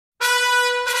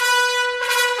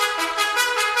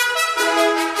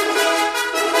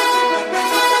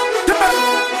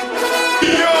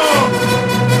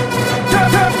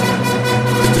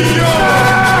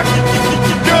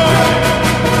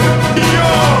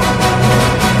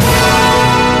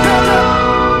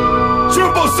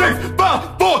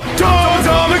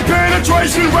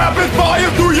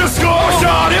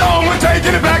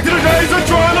laser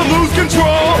trying to lose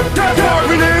control.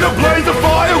 Darkling in a blaze of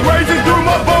fire raging through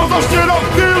my bones. Oh shit, I'm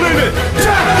feeling it.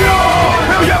 Takyon,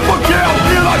 hell yeah, fuck yeah, I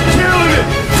feel like killing it.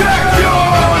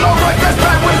 Takyon, alright, best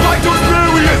pathways like to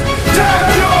experience.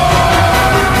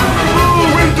 Takyon,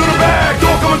 ooh, into the bag,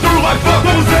 door coming through like fuck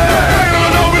was that? Hanging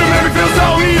on over to make me feel so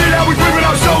easy. How we creeping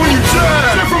out showing you chat.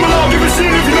 Shit from along, give a shit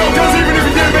if you know, cause even if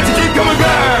you didn't, bet you keep coming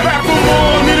back. Back for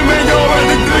more, need a man, yo,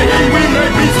 everything to the heat, we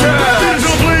make beats cash.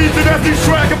 Digital bleeds and FD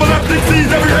track, epileptic sees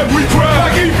every head we crack.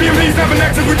 Like EPMDs, never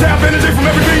nexus, we tap energy from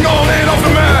everything on and off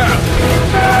the map.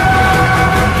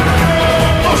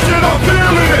 Oh shit, I'm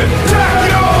feeling it.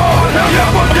 Takyon, hell yeah,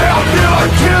 fuck yeah, I feel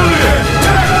like killing it.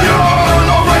 Takyon,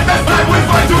 alright, that's sideways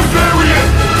like to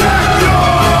experience.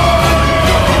 Takyon,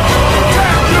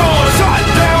 shot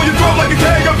down your throat like a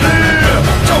keg of beer.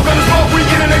 Choke on the smoke, we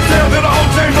in and exhale till the whole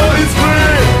chamber is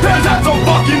clear. That's not so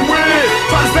fucking weird.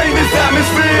 Try to stay in this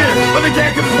atmosphere, but they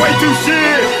can't cause it's way too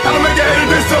shit. How to make a hater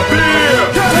disappear.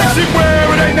 That shit where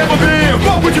it ain't never been.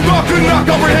 What would you rock, could not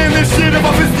comprehend this shit if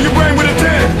I fist to your brain with a 10.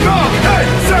 9, 8,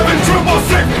 7,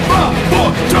 6, 5, 4,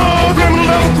 2. Criminal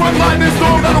level, quick lightning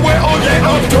storm, not aware all yet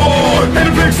of torn. And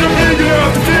a picture big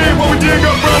enough to see what we dig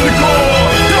up from the core.